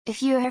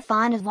If you are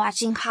fond of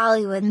watching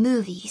Hollywood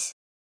movies,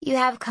 you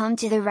have come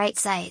to the right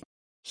site.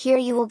 Here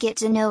you will get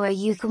to know where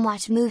you can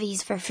watch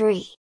movies for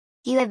free.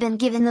 You have been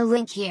given the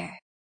link here.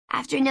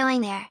 After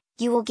knowing there,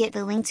 you will get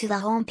the link to the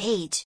home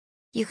page.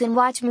 You can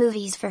watch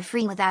movies for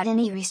free without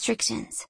any restrictions.